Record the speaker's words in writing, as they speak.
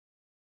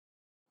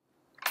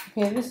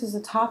Okay, this is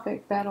a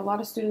topic that a lot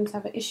of students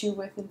have an issue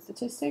with in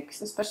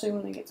statistics, especially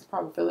when they get to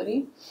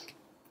probability.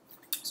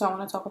 So I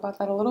want to talk about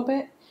that a little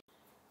bit.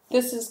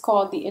 This is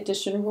called the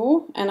addition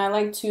rule, and I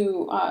like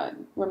to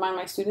remind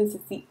my students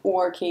it's the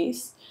or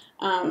case,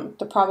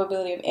 the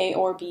probability of A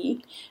or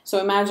B. So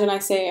imagine I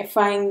say I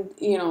find,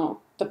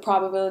 the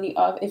probability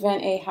of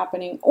event A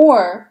happening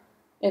or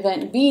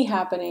event B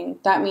happening.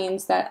 That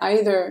means that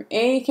either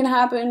A can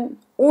happen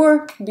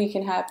or B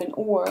can happen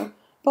or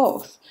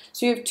both.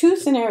 So you have two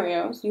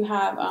scenarios. You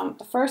have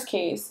the first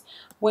case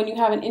when you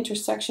have an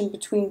intersection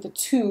between the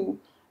two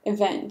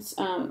events.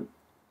 And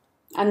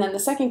then the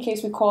second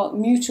case we call it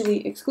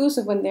mutually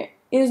exclusive, when there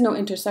is no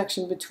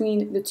intersection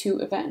between the two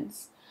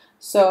events.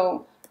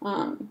 So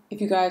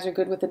if you guys are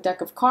good with a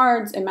deck of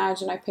cards,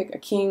 imagine I pick a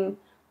king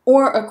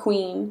or a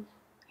queen.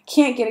 I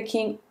can't get a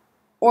king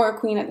or a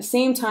queen at the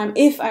same time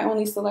if I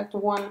only select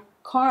one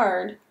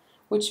card,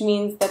 which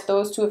means that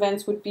those two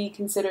events would be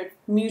considered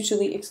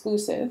mutually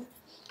exclusive.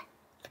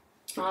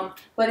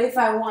 But if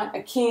I want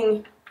a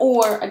king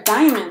or a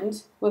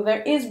diamond, well,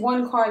 there is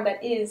one card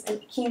that is a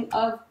king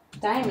of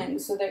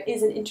diamonds, so there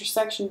is an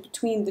intersection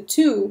between the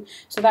two,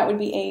 so that would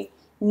be a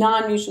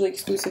non-mutually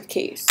exclusive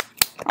case.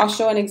 I'll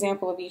show an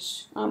example of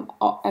each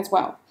as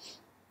well.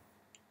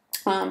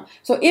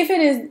 So if it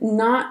is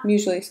not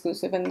mutually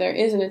exclusive and there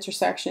is an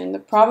intersection, the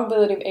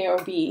probability of A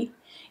or B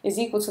is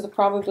equal to the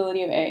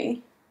probability of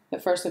A, the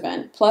first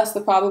event, plus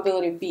the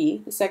probability of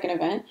B, the second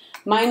event,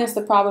 minus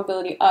the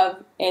probability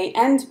of A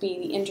and B,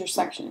 the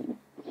intersection.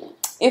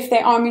 If they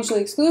are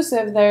mutually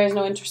exclusive, there is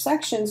no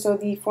intersection, so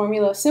the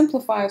formula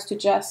simplifies to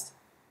just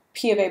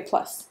P of A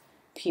plus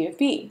P of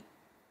B.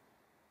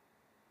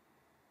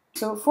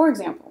 So for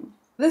example,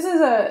 this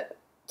is a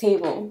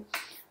table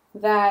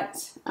that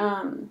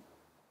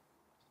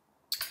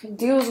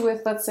deals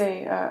with, let's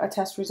say, a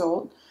test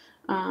result.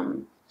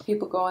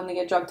 People go and they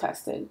get drug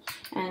tested.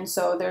 And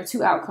so there are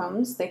two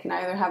outcomes. They can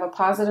either have a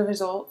positive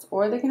result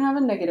or they can have a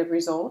negative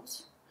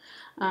result.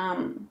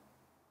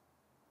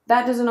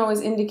 That doesn't always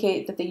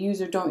indicate that they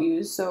use or don't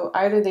use. So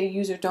either they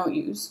use or don't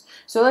use.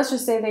 So let's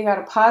just say they got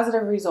a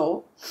positive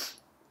result.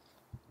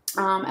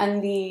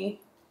 And the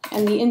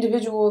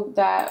individual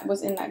that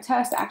was in that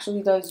test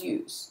actually does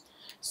use.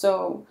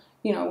 So,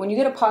 when you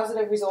get a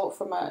positive result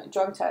from a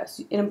drug test,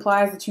 it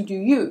implies that you do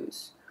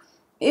use.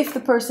 If the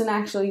person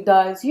actually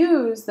does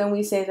use, then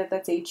we say that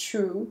that's a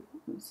true,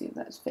 let's see if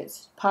that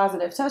fits,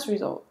 positive test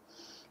result.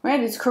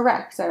 Right? It's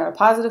correct. I got a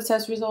positive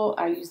test result.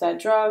 I use that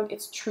drug.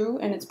 It's true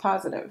and it's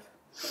positive.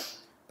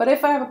 But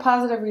if I have a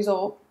positive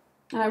result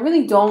and I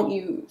really don't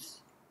use,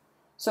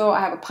 so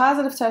I have a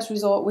positive test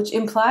result, which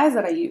implies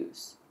that I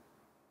use.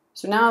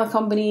 So now the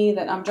company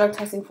that I'm drug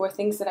testing for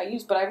thinks that I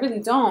use, but I really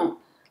don't.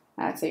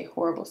 That's a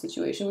horrible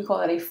situation. We call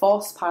that a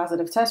false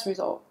positive test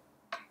result.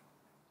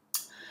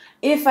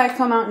 If I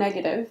come out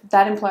negative,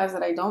 that implies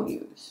that I don't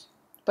use.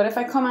 But if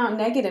I come out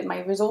negative,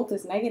 my result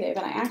is negative,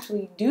 and I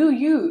actually do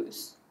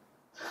use,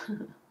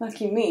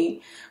 lucky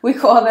me, we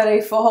call that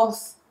a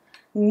false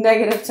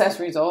negative test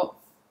result.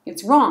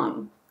 It's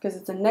wrong, because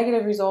it's a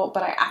negative result,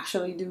 but I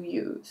actually do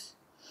use.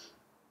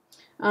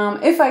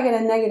 If I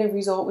get a negative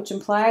result, which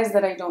implies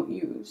that I don't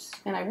use,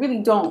 and I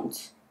really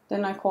don't,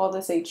 then I call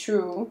this a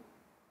true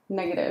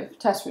negative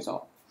test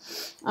result.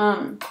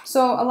 So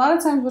a lot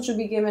of times what you'll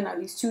be given are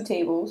these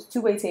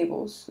two-way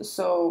tables,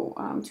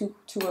 so two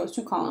rows,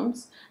 two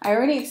columns. I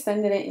already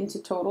extended it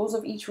into totals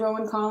of each row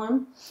and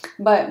column,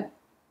 but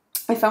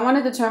if I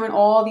want to determine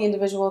all the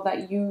individuals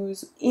that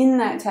use in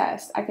that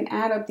test, I can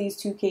add up these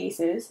two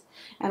cases,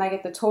 and I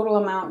get the total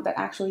amount that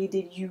actually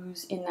did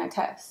use in that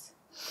test.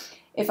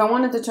 If I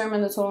want to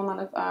determine the total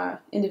amount of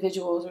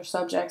individuals or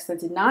subjects that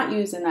did not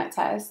use in that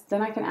test,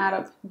 then I can add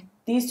up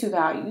these two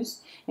values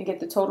and get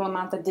the total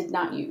amount that did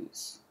not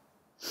use.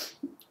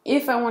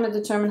 If I want to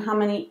determine how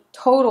many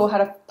total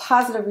had a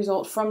positive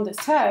result from this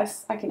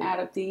test, I can add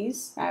up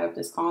this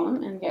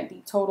column and get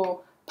the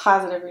total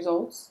positive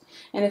results.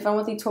 And if I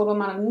want the total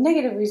amount of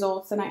negative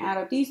results, then I add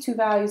up these two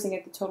values and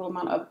get the total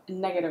amount of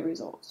negative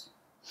results.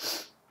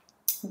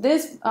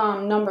 This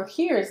number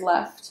here is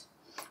left.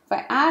 If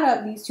I add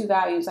up these two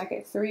values, I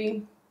get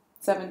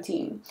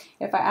 317.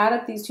 If I add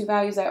up these two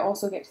values, I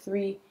also get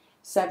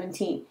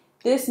 317.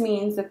 This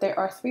means that there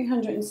are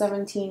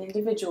 317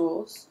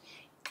 individuals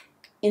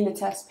in the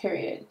test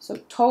period. So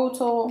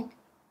total,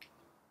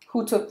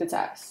 who took the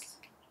test?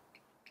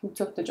 Who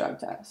took the drug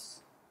test?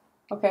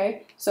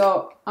 Okay,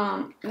 so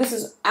this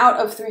is out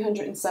of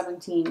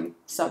 317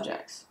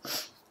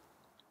 subjects.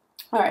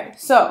 All right,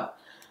 so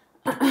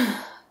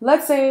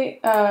let's see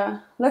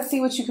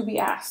what you could be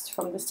asked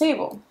from this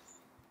table.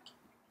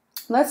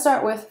 Let's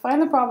start with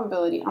find the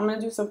probability. I'm going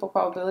to do simple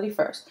probability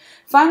first.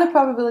 Find the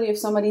probability of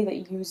somebody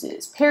that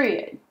uses,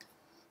 period.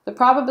 The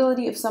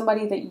probability of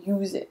somebody that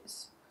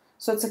uses.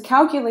 So to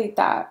calculate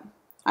that,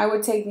 I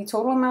would take the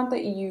total amount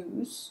that you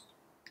use,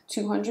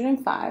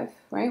 205,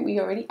 right? We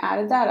already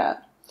added that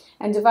up.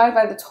 And divide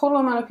by the total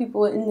amount of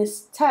people in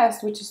this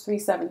test, which is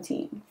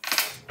 317.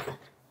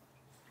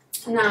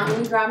 Now, let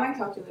me grab my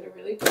calculator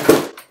really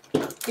quick,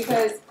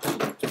 because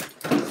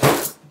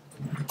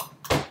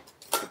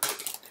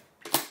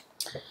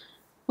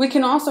We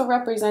can also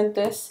represent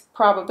this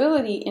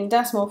probability in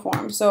decimal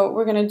form. So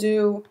we're going to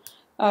do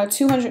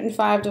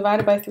 205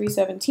 divided by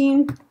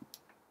 317.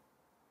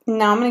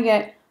 Now I'm going to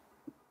get,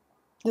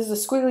 this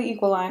is a squiggly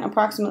equal line,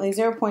 approximately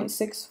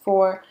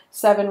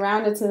 0.647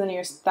 rounded to the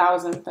nearest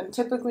thousandth. And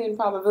typically in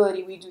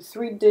probability, we do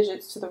 3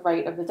 digits to the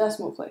right of the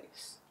decimal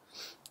place.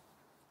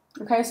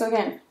 Okay, so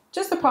again,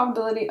 just the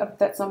probability of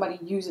that somebody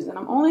uses. And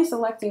I'm only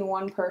selecting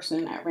one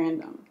person at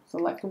random.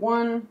 Select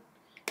one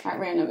at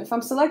random. If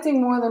I'm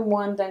selecting more than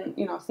one, then,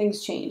 you know,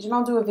 things change. And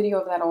I'll do a video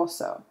of that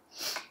also.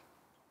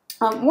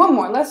 One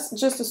more. Let's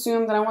just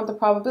assume that I want the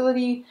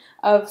probability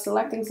of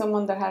selecting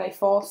someone that had a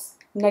false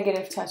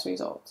negative test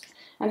result.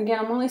 And again,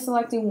 I'm only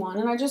selecting one,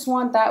 and I just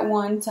want that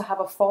one to have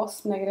a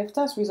false negative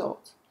test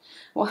result.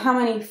 Well, how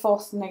many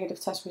false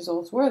negative test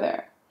results were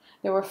there?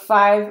 There were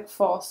 5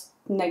 false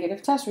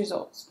negative test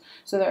results.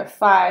 So there are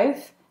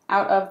 5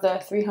 out of the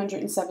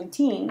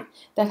 317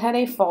 that had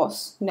a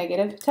false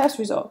negative test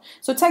result.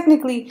 So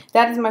technically,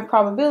 that is my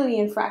probability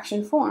in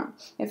fraction form.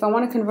 If I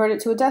want to convert it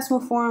to a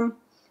decimal form,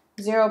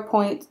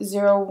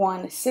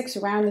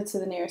 0.016 rounded to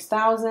the nearest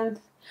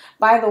thousandth.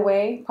 By the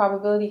way,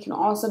 probability can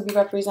also be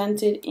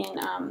represented in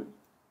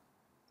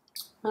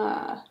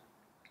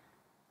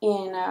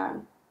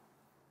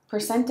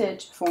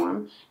percentage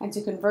form, and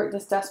to convert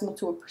this decimal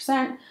to a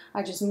percent,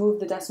 I just move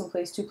the decimal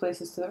place 2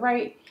 places to the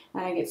right,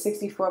 and I get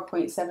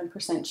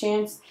 64.7%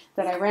 chance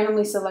that I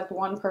randomly select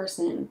one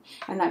person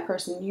and that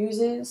person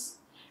uses,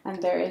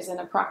 and there is an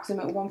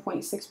approximate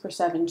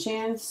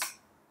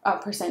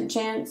 1.6%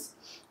 chance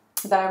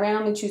that I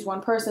randomly choose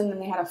one person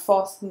and they had a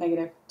false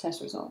negative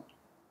test result.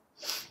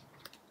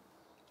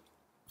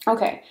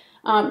 Okay,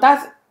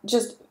 that's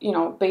just, you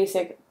know,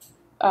 basic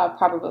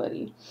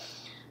probability.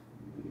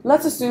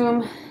 Let's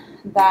assume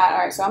that, all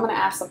right, so I'm going to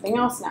ask something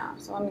else now.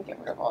 So let me get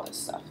rid of all this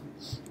stuff.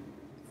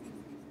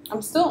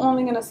 I'm still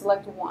only going to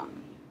select one.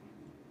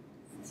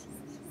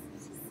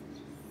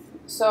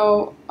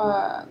 So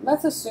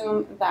let's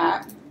assume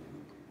that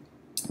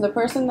the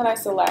person that I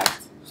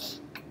select,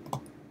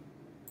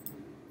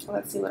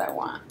 let's see what I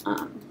want.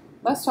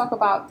 Let's talk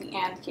about the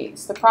AND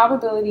case. The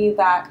probability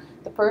that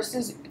the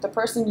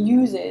person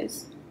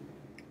uses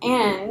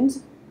and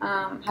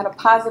had a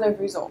positive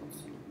result.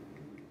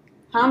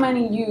 How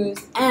many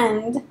used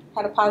and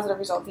had a positive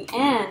result? The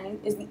AND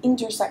is the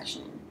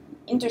intersection.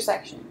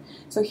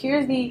 So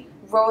here's the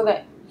row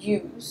that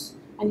use,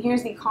 and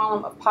here's the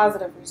column of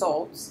positive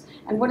results.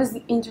 And what is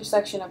the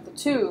intersection of the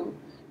two?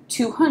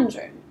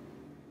 200.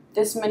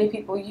 This many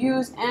people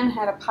used and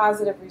had a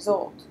positive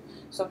result.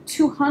 So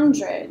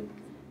 200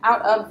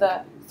 out of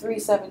the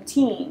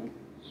 317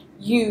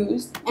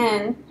 used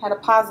and had a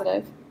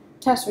positive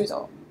test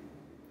result.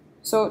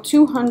 So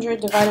 200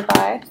 divided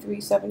by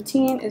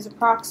 317 is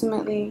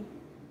approximately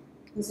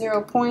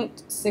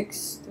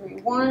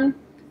 0.631,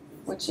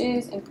 which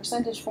is in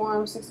percentage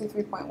form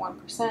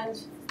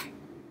 63.1%.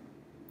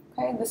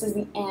 Okay, this is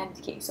the AND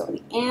case. So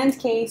the AND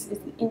case is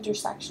the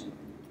intersection.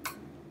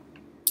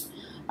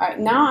 All right,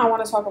 now I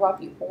want to talk about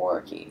the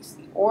OR case.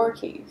 The OR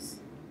case,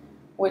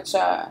 which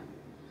a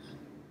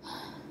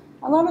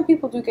lot of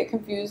people do get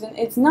confused, and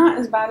it's not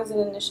as bad as it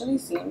initially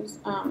seems.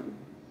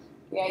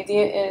 The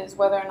idea is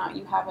whether or not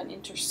you have an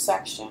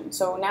intersection.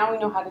 So now we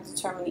know how to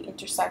determine the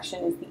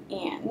intersection is the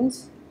AND.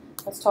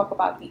 Let's talk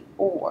about the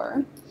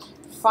OR.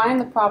 Find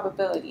the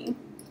probability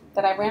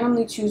that I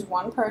randomly choose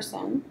one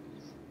person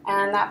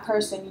and that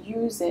person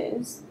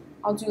uses,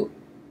 I'll do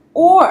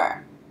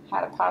or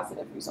had a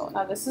positive result.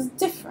 Now this is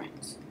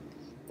different.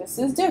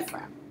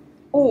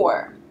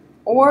 Or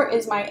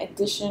is my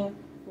addition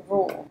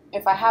rule.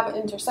 If I have an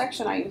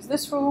intersection, I use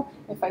this rule.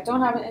 If I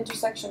don't have an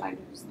intersection, I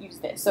use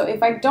this. So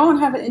if I don't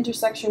have an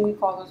intersection, we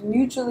call those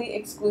mutually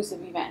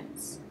exclusive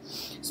events.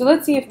 So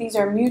let's see if these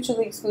are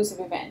mutually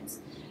exclusive events.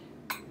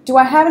 Do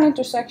I have an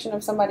intersection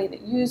of somebody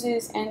that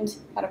uses and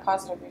had a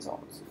positive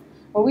result?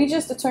 Well, we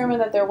just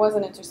determined that there was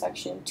an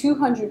intersection.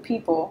 200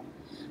 people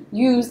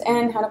used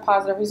and had a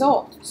positive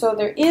result. So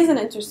there is an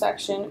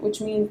intersection, which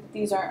means that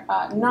these are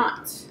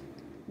not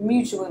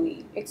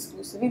mutually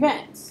exclusive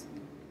events.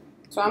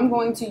 So I'm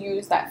going to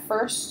use that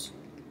first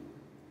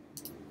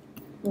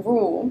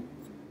rule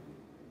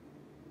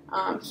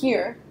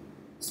here.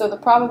 So the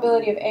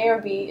probability of A or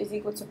B is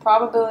equal to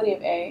probability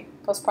of A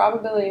plus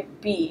probability of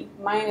B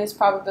minus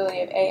probability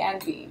of A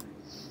and B.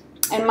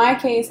 In my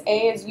case,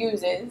 A is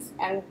uses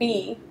and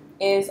B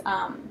is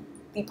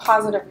the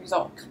positive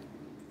result.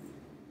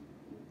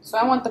 So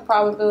I want the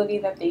probability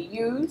that they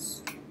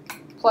use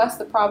plus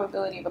the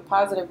probability of a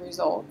positive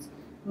result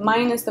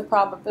minus the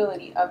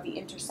probability of the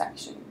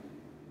intersection.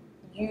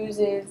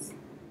 Uses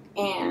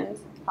and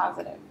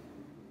positive.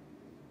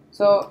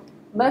 So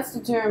let's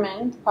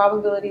determine the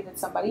probability that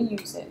somebody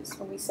uses.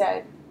 And we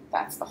said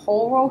that's the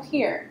whole row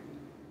here.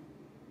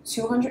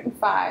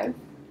 205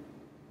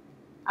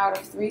 out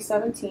of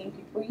 317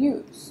 people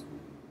use.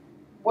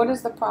 What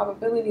is the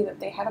probability that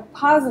they had a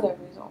positive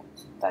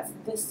result? That's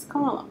this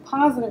column,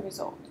 positive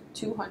result,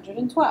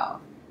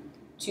 212.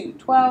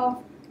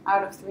 212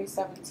 out of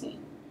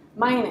 317.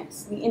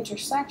 minus the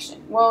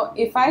intersection. Well,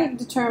 if I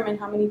determine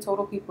how many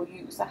total people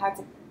used, I had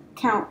to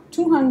count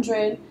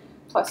 200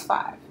 plus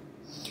 5.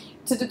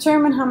 To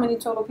determine how many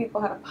total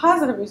people had a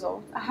positive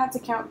result, I had to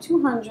count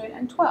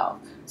 212.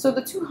 So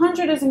the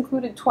 200 is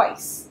included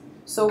twice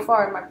so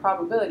far in my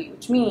probability,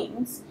 which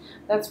means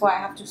that's why I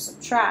have to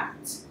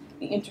subtract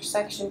the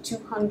intersection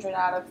 200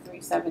 out of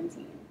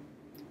 317.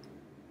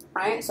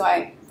 Right? So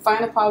I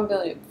find the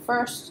probability of the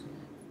first,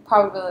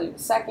 probability of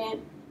the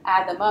second,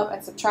 add them up,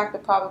 and subtract the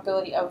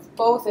probability of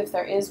both if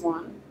there is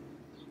one.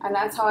 And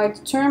that's how I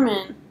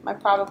determine my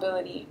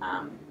probability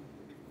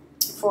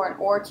for an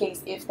OR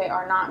case if they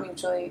are not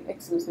mutually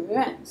exclusive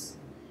events.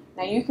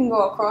 Now you can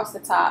go across the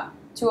top,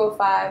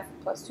 205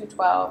 plus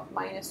 212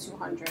 minus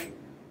 200,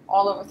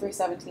 all over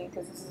 317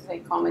 because this is a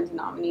common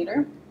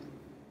denominator.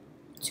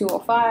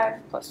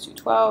 205 plus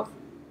 212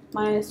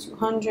 minus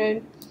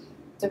 200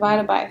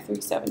 divided by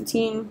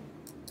 317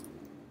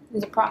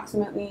 is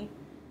approximately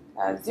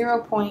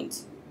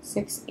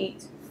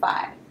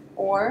 0.685,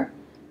 or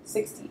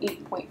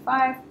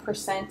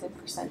 68.5% in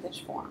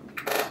percentage form.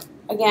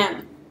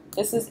 Again,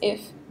 this is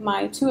if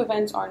my two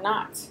events are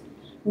not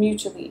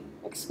mutually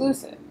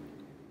exclusive.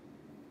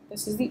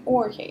 This is the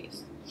OR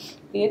case,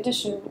 the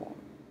addition rule.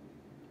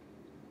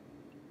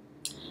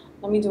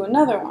 Let me do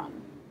another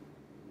one.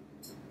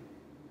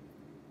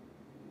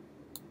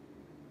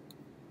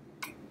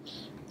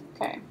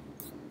 Okay.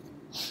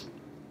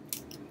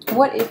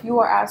 What if you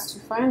are asked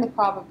to find the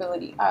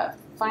probability of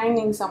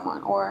finding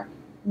someone or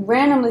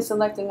randomly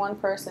selecting one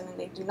person and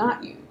they do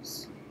not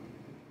use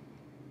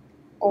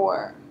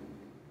or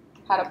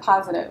had a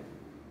positive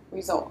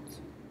result?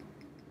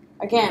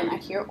 Again, I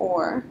hear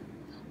OR.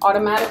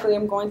 Automatically,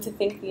 I'm going to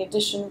think the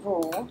addition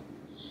rule.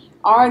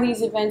 Are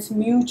these events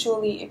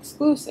mutually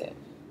exclusive?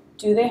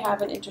 Do they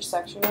have an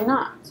intersection or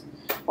not?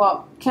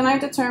 Well, can I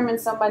determine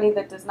somebody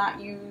that does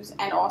not use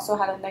and also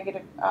had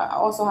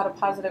a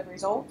positive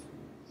result?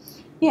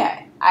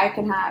 Yeah, I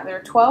can have, there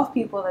are 12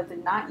 people that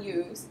did not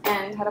use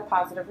and had a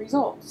positive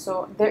result.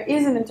 So there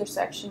is an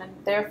intersection,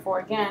 and therefore,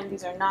 again,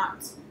 these are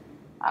not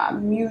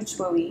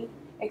mutually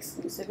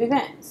exclusive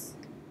events.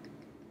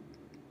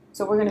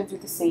 So we're going to do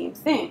the same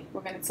thing.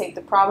 We're going to take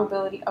the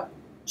probability of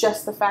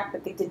just the fact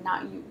that they did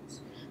not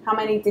use. How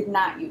many did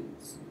not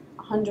use?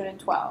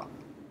 112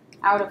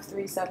 out of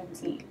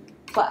 317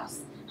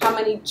 plus. How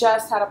many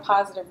just had a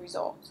positive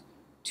result?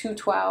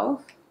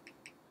 212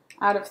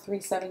 out of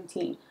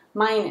 317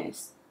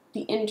 minus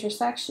the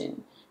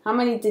intersection. How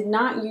many did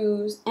not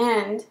use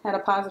and had a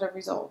positive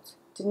result?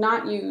 Did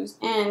not use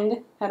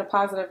and had a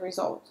positive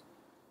result?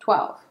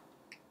 12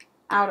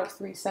 out of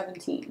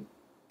 317.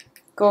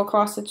 Go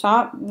across the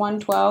top,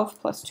 112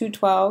 plus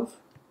 212,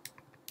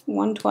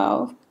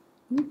 112,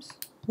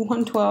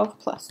 112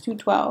 plus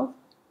 212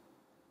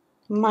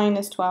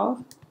 minus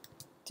 12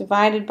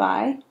 divided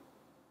by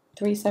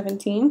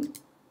 317.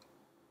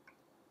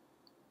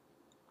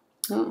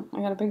 Oh,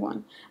 I got a big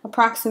one.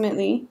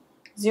 Approximately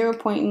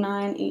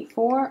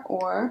 0.984,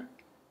 or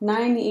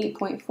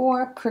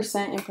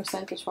 98.4% in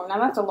percentage form. Now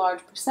that's a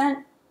large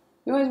percent.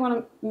 You always want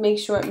to make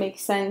sure it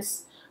makes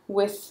sense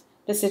with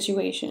the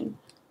situation.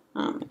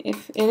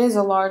 If it is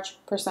a large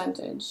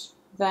percentage,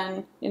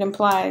 then it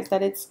implies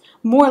that it's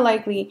more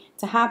likely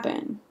to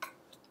happen.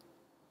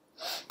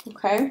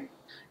 Okay?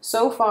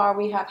 So far,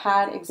 we have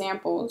had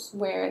examples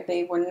where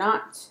they were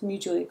not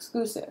mutually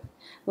exclusive.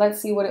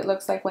 Let's see what it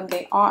looks like when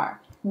they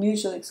are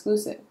mutually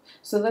exclusive.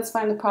 So let's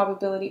find the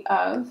probability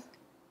of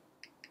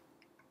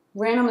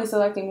randomly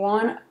selecting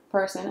one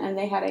person and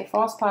they had a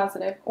false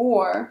positive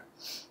or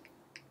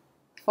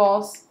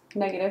false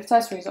negative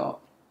test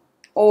result,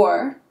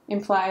 or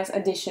implies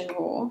addition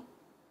rule.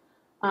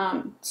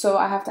 So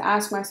I have to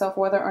ask myself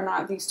whether or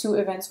not these two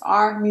events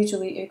are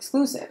mutually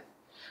exclusive.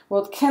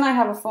 Well, can I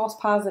have a false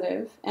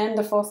positive and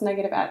a false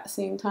negative at the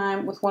same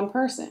time with one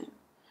person?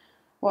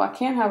 Well, I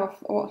can't have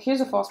here's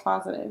a false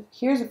positive,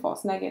 here's a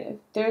false negative.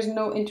 There's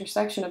no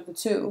intersection of the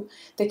two.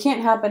 They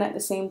can't happen at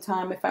the same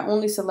time if I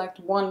only select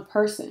one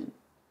person,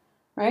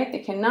 right? They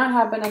cannot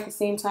happen at the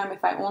same time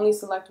if I only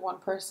select one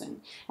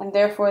person. And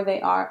therefore, they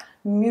are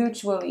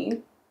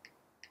mutually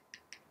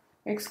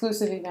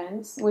exclusive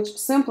events, which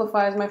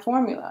simplifies my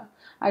formula.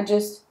 I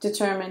just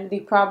determined the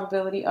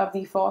probability of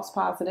the false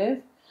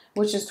positive,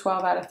 which is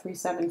 12 out of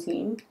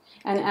 317,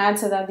 and add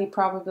to that the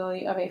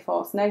probability of a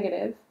false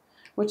negative,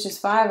 which is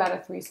 5 out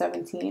of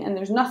 317, and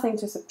there's nothing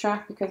to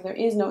subtract because there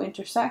is no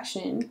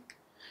intersection.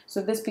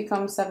 So this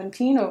becomes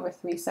 17 over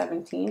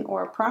 317,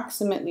 or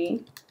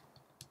approximately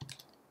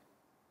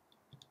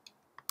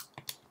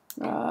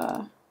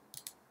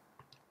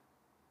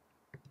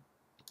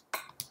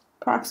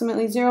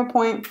approximately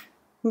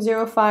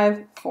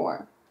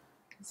 0.054.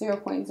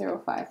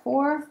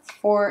 0.054,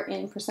 or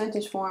in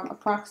percentage form,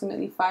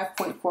 approximately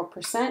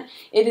 5.4%.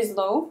 It is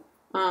low.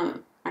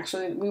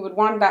 Actually, we would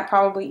want that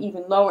probably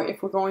even lower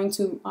if we're going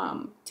to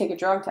take a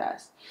drug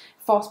test.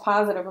 False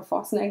positive or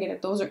false negative,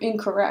 those are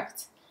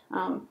incorrect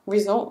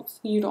results.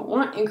 You don't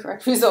want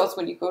incorrect results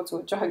when you go to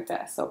a drug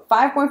test. So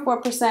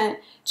 5.4%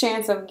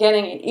 chance of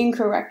getting an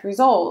incorrect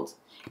result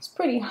is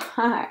pretty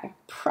high.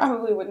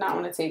 Probably would not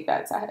want to take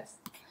that test.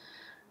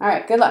 All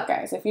right, good luck,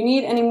 guys. If you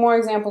need any more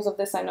examples of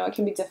this, I know it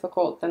can be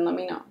difficult, then let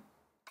me know.